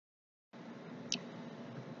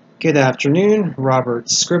Good afternoon, Robert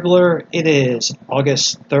Scribbler. It is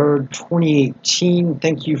August 3rd, 2018.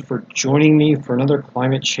 Thank you for joining me for another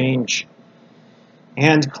climate change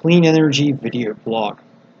and clean energy video blog.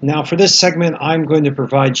 Now, for this segment, I'm going to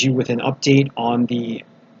provide you with an update on the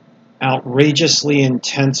outrageously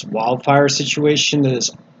intense wildfire situation that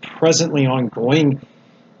is presently ongoing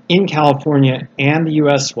in California and the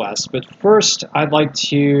U.S. West. But first, I'd like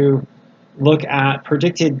to look at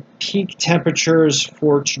predicted peak temperatures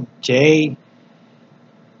for today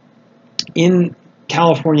in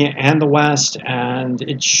California and the West. And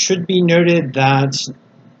it should be noted that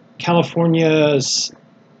California's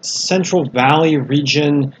Central Valley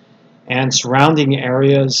region and surrounding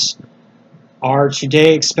areas are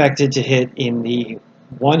today expected to hit in the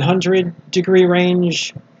 100-degree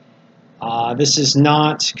range. This is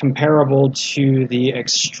not comparable to the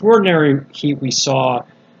extraordinary heat we saw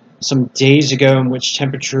some days ago, in which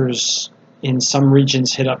temperatures in some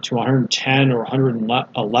regions hit up to 110 or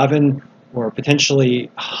 111 or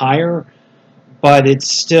potentially higher, but it's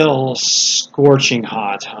still scorching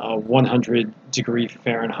hot, 100-degree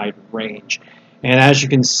Fahrenheit range. And as you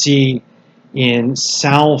can see in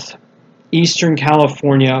southeastern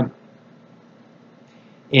California,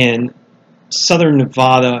 in southern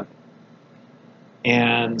Nevada,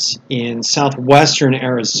 and in southwestern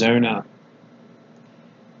Arizona,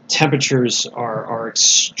 temperatures are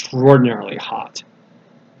extraordinarily hot.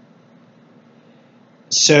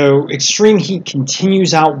 So extreme heat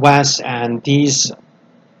continues out west, and these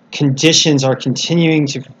conditions are continuing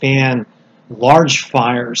to fan large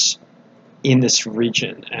fires in this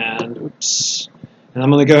region. And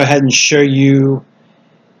I'm going to go ahead and show you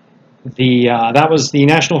the that was the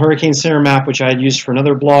National Hurricane Center map, which I had used for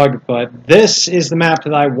another blog, but this is the map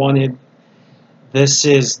that I wanted. This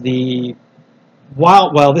is the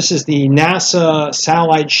this is the NASA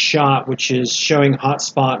satellite shot, which is showing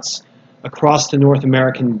hotspots across the North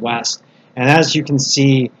American West. And as you can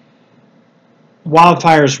see,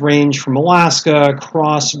 wildfires range from Alaska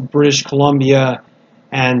across British Columbia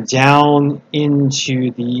and down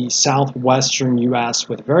into the southwestern U.S.,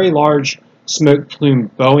 with very large smoke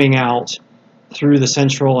plume bowing out through the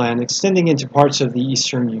central and extending into parts of the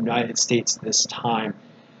eastern United States this time.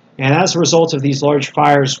 And as a result of these large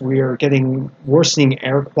fires, we are getting worsening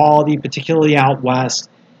air quality, particularly out west.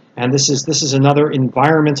 And this is another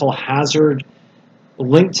environmental hazard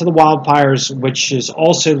linked to the wildfires, which is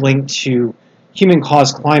also linked to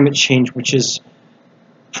human-caused climate change, which is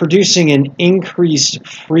producing an increased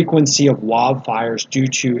frequency of wildfires due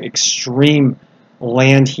to extreme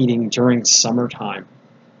land heating during summertime.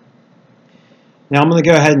 Now I'm going to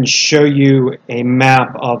go ahead and show you a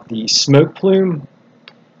map of the smoke plume.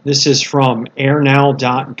 This is from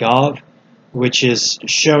airnow.gov, which is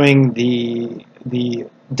showing the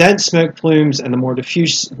dense smoke plumes and the more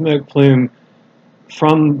diffuse smoke plume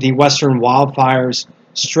from the western wildfires,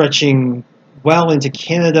 stretching well into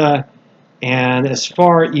Canada and as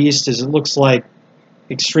far east as it looks like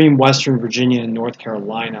extreme western Virginia and North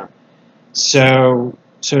Carolina. So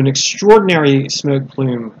an extraordinary smoke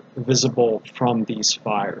plume visible from these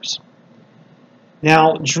fires.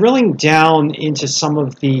 Now, drilling down into some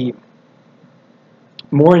of the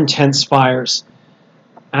more intense fires,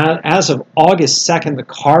 as of August 2nd, the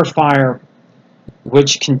Carr Fire,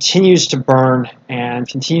 which continues to burn and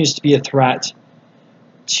continues to be a threat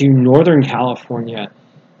to Northern California,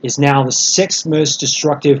 is now the 6th most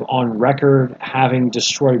destructive on record, having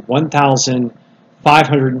destroyed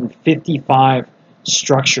 1,555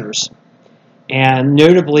 structures. And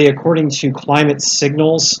notably, according to Climate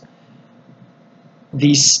Signals,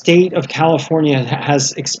 the state of California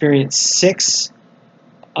has experienced 6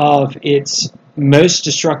 of its most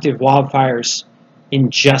destructive wildfires in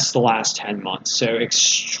just the last 10 months. So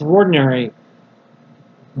extraordinary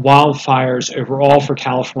wildfires overall for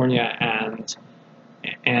California, and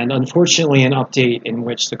unfortunately an update in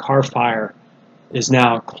which the Carr Fire is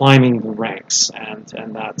now climbing the ranks, and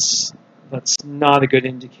that's not a good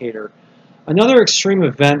indicator. Another extreme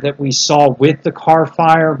event that we saw with the Carr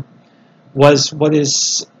Fire was what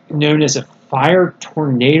is known as a fire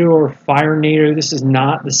tornado or firenado. This is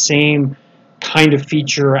not the same kind of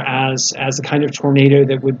feature as the kind of tornado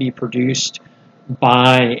that would be produced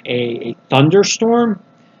by a thunderstorm,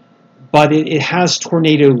 but it has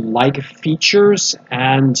tornado-like features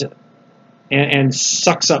and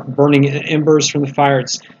sucks up burning embers from the fire.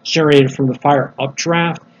 It's generated from the fire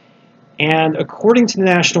updraft. And according to the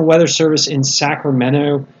National Weather Service in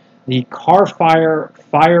Sacramento, the Carr Fire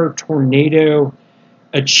tornado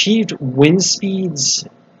achieved wind speeds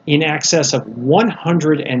in excess of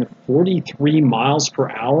 143 miles per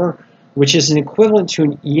hour, which is an equivalent to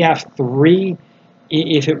an EF3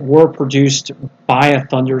 if it were produced by a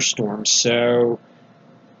thunderstorm. So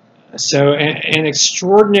an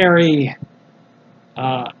extraordinary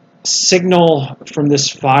signal from this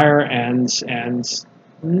fire, and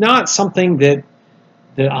not something that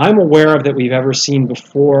I'm aware of that we've ever seen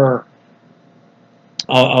before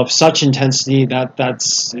of such intensity.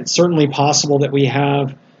 It's certainly possible that we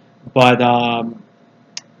have, but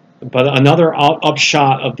another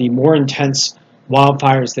upshot of the more intense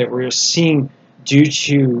wildfires that we're seeing due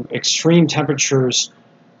to extreme temperatures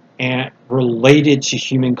and related to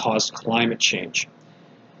human-caused climate change.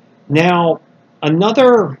 Now,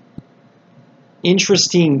 another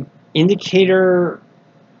interesting indicator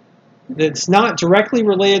that's not directly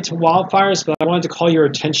related to wildfires, but I wanted to call your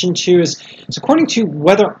attention to is according to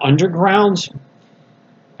Weather Underground,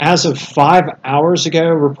 as of 5 hours ago,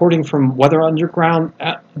 reporting from Weather Underground,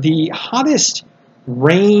 the hottest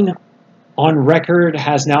rain on record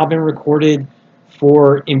has now been recorded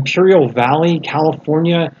for Imperial Valley,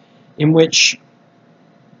 California, in which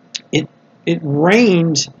it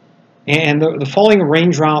rained, and the falling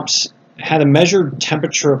raindrops had a measured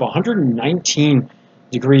temperature of 119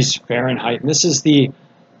 degrees Fahrenheit. And this is the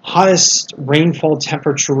hottest rainfall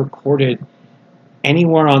temperature recorded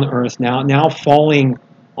anywhere on Earth, now falling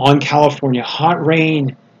on California. Hot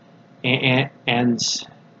rain and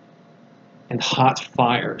hot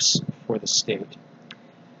fires for the state.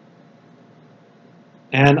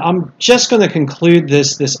 And I'm just going to conclude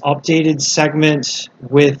this updated segment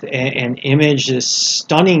with an image, this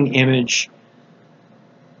stunning image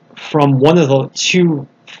from one of the two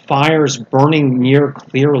fires burning near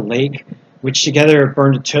Clear Lake, which together have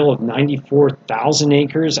burned a total of 94,000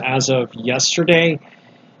 acres as of yesterday.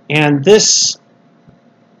 And this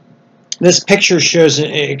picture shows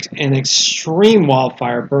an extreme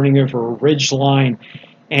wildfire burning over a ridge line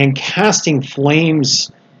and casting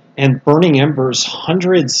flames and burning embers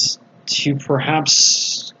hundreds to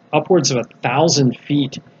perhaps upwards of 1,000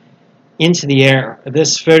 feet into the air.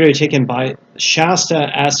 This photo taken by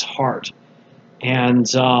Shasta S. Hart, and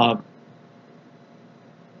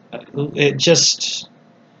it just,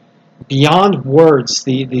 beyond words,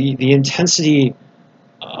 the intensity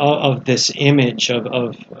of this image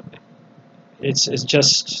of it's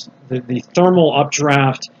just the thermal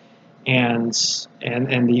updraft and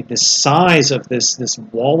the size of this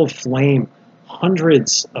wall of flame,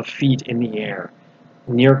 hundreds of feet in the air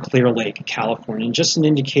near Clear Lake, California, and just an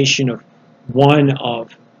indication of one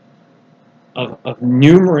of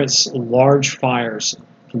numerous large fires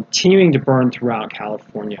continuing to burn throughout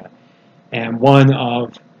California, and one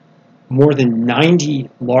of more than 90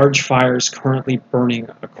 large fires currently burning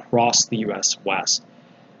across the U.S. West.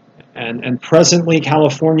 And presently,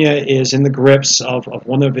 California is in the grips of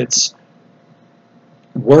one of its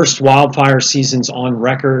worst wildfire seasons on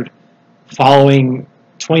record, following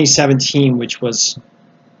 2017, which was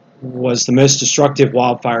the most destructive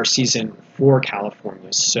wildfire season for California.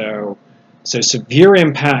 So severe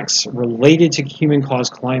impacts related to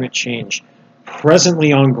human-caused climate change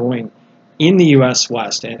presently ongoing in the U.S.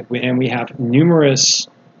 West, and we have numerous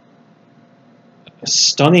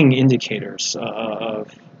stunning indicators of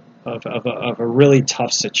a really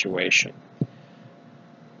tough situation.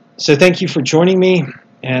 So thank you for joining me,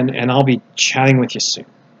 and I'll be chatting with you soon.